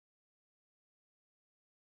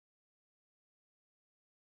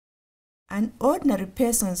An ordinary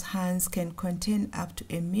person's hands can contain up to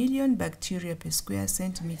 1 million bacteria per square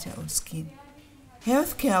centimeter of skin.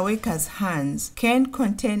 Healthcare workers' hands can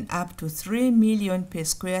contain up to 3 million per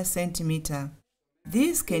square centimeter.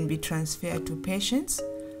 These can be transferred to patients,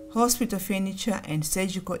 hospital furniture, and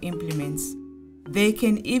surgical implements. They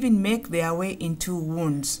can even make their way into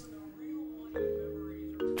wounds.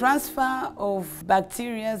 Transfer of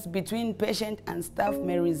bacteria between patient and staff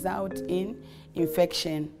may result in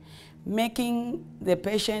infection, making the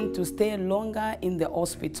patient to stay longer in the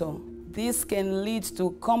hospital. This can lead to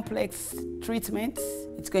complex treatments.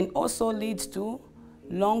 It can also lead to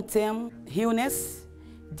long-term illness,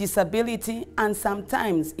 disability, and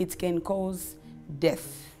sometimes it can cause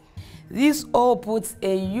death. This all puts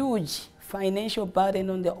a huge financial burden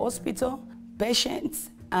on the hospital, patients,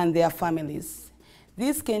 and their families.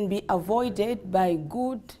 This can be avoided by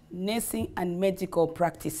good nursing and medical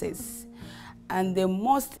practices, and the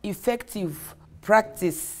most effective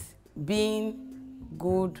practice being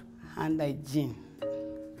good hand hygiene.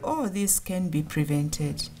 All this can be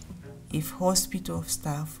prevented if hospital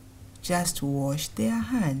staff just wash their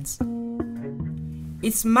hands.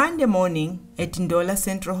 It's Monday morning at Ndola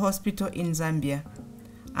Central Hospital in Zambia,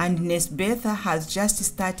 and Nurse Betha has just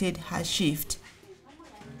started her shift.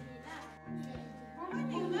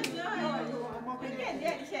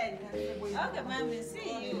 Okay, mommy,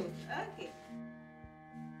 see you. Okay.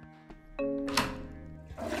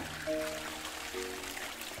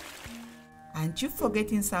 Aren't you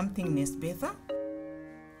forgetting something, Nurse Betha?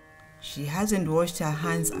 She hasn't washed her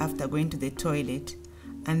hands after going to the toilet,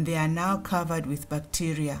 and they are now covered with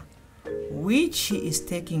bacteria, which she is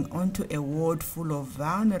taking onto a ward full of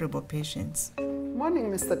vulnerable patients. Morning,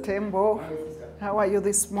 Mr. Tembo. How are you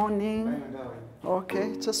this morning?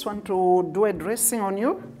 Okay, just want to do a dressing on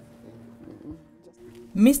you.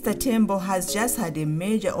 Mr. Tembo has just had a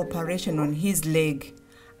major operation on his leg,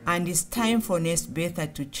 and it's time for Nurse Betha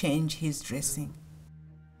to change his dressing.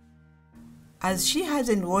 As she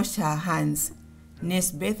hasn't washed her hands,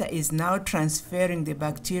 Nurse Betha is now transferring the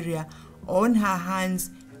bacteria on her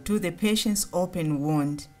hands to the patient's open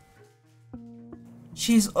wound.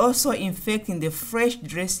 She's also infecting the fresh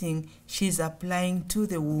dressing she's applying to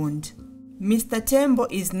the wound. Mr. Tembo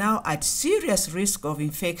is now at serious risk of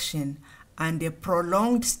infection and a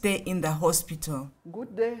prolonged stay in the hospital.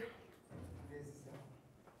 Good day.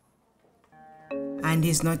 And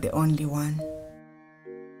he's not the only one.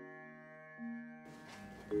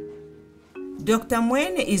 Dr.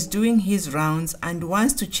 Mwene is doing his rounds and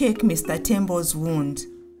wants to check Mr. Tembo's wound.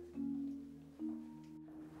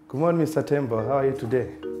 Good morning, Mr. Tembo. How are you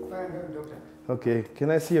today? Fine, doctor. Okay, can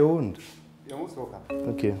I see your wound? You're most welcome.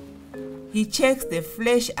 Okay. He checks the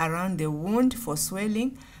flesh around the wound for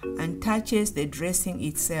swelling and touches the dressing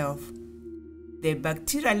itself. The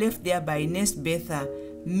bacteria left there by Nurse Betha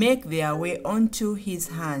make their way onto his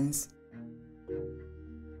hands.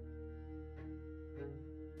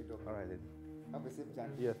 All right then. Have a safe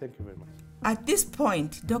journey. Yeah, thank you very much. At this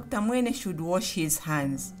point, Dr. Mwene should wash his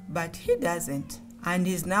hands, but he doesn't, and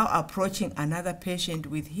is now approaching another patient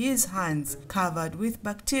with his hands covered with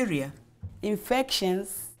bacteria.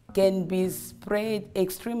 Infections can be spread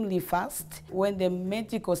extremely fast when the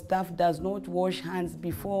medical staff does not wash hands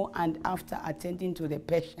before and after attending to the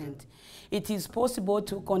patient. It is possible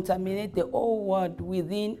to contaminate the whole ward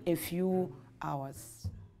within a few hours.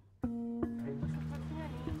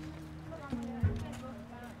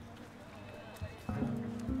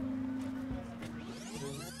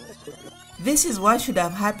 This is what should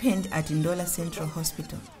have happened at Ndola Central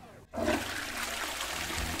Hospital.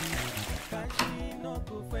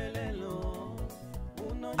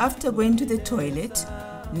 After going to the toilet,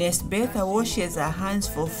 Nurse Betha washes her hands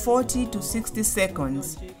for 40 to 60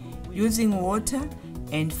 seconds using water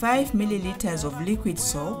and 5 milliliters of liquid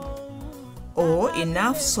soap, or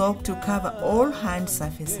enough soap to cover all hand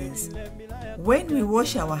surfaces. When we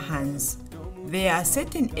wash our hands, there are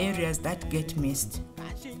certain areas that get missed.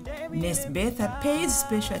 Nurse Betha pays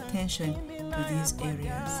special attention to these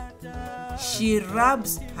areas. She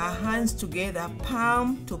rubs her hands together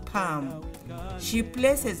palm to palm. She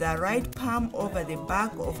places her right palm over the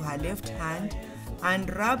back of her left hand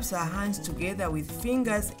and rubs her hands together with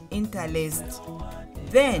fingers interlaced.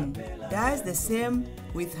 Then does the same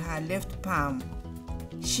with her left palm.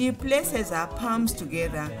 She places her palms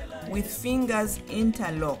together with fingers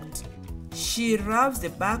interlocked. She rubs the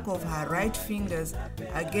back of her right fingers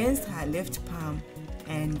against her left palm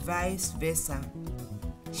and vice versa.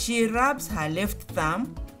 She rubs her left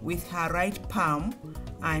thumb with her right palm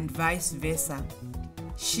and vice versa.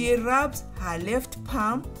 She rubs her left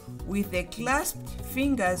palm with the clasped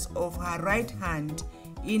fingers of her right hand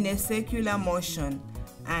in a circular motion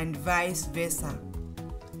and vice versa.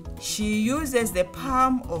 She uses the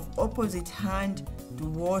palm of opposite hand to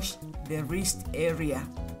wash the wrist area.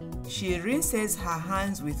 She rinses her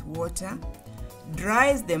hands with water,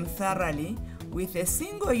 dries them thoroughly with a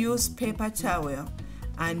single-use paper towel,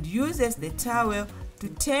 and uses the towel to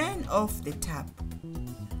turn off the tap.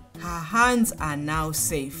 Her hands are now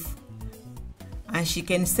safe, and she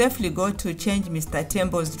can safely go to change Mr.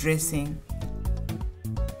 Tembo's dressing.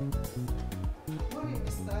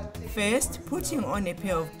 First, putting on a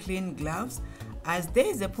pair of clean gloves, as there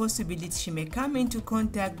is a possibility she may come into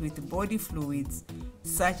contact with body fluids,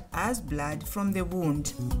 such as blood from the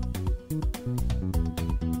wound.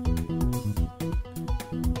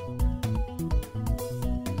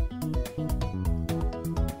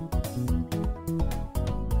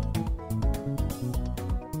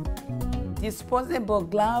 Disposable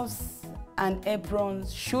gloves and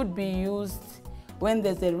aprons should be used when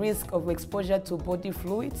there's a risk of exposure to body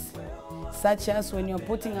fluids, such as when you're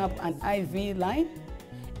putting up an IV line,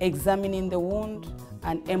 examining the wound,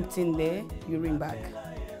 and emptying the urine bag.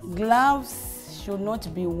 Gloves should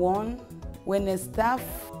not be worn when the staff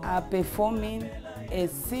are performing a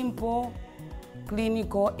simple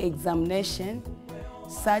clinical examination,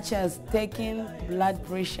 such as taking blood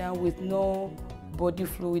pressure with no body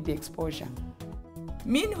fluid exposure.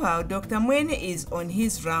 Meanwhile, Dr. Mwene is on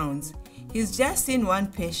his rounds. He's just seen one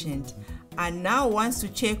patient and now wants to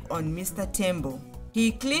check on Mr. Tembo.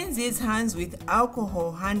 He cleans his hands with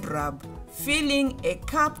alcohol hand rub, filling a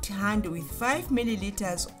cupped hand with 5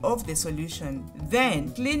 milliliters of the solution,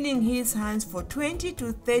 then cleaning his hands for 20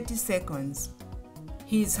 to 30 seconds.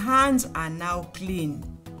 His hands are now clean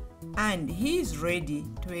and he is ready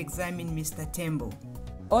to examine Mr. Tembo.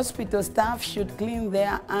 Hospital staff should clean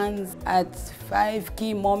their hands at 5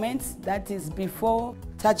 key moments, that is before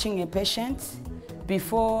touching a patient,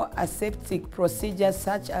 before aseptic procedures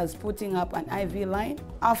such as putting up an IV line,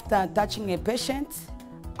 after touching a patient,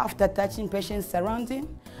 after touching patient's surrounding,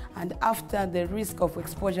 and after the risk of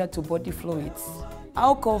exposure to body fluids.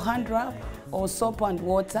 Alcohol hand rub or soap and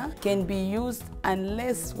water can be used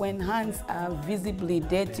unless when hands are visibly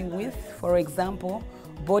dirty with, for example,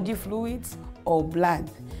 body fluids or blood.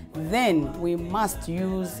 Then we must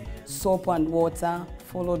use soap and water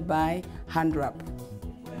followed by hand rub.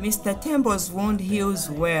 Mr. Tembo's wound heals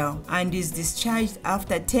well and is discharged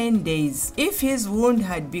after 10 days. If his wound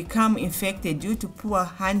had become infected due to poor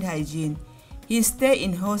hand hygiene, his stay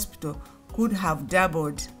in hospital could have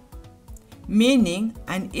doubled, meaning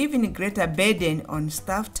an even greater burden on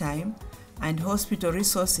staff time and hospital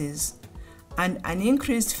resources, and an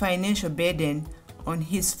increased financial burden on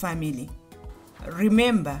his family.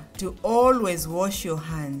 Remember to always wash your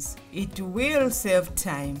hands. It will save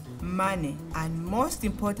time, money, and most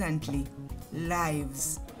importantly,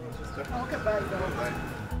 lives. Okay,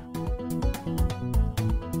 bye.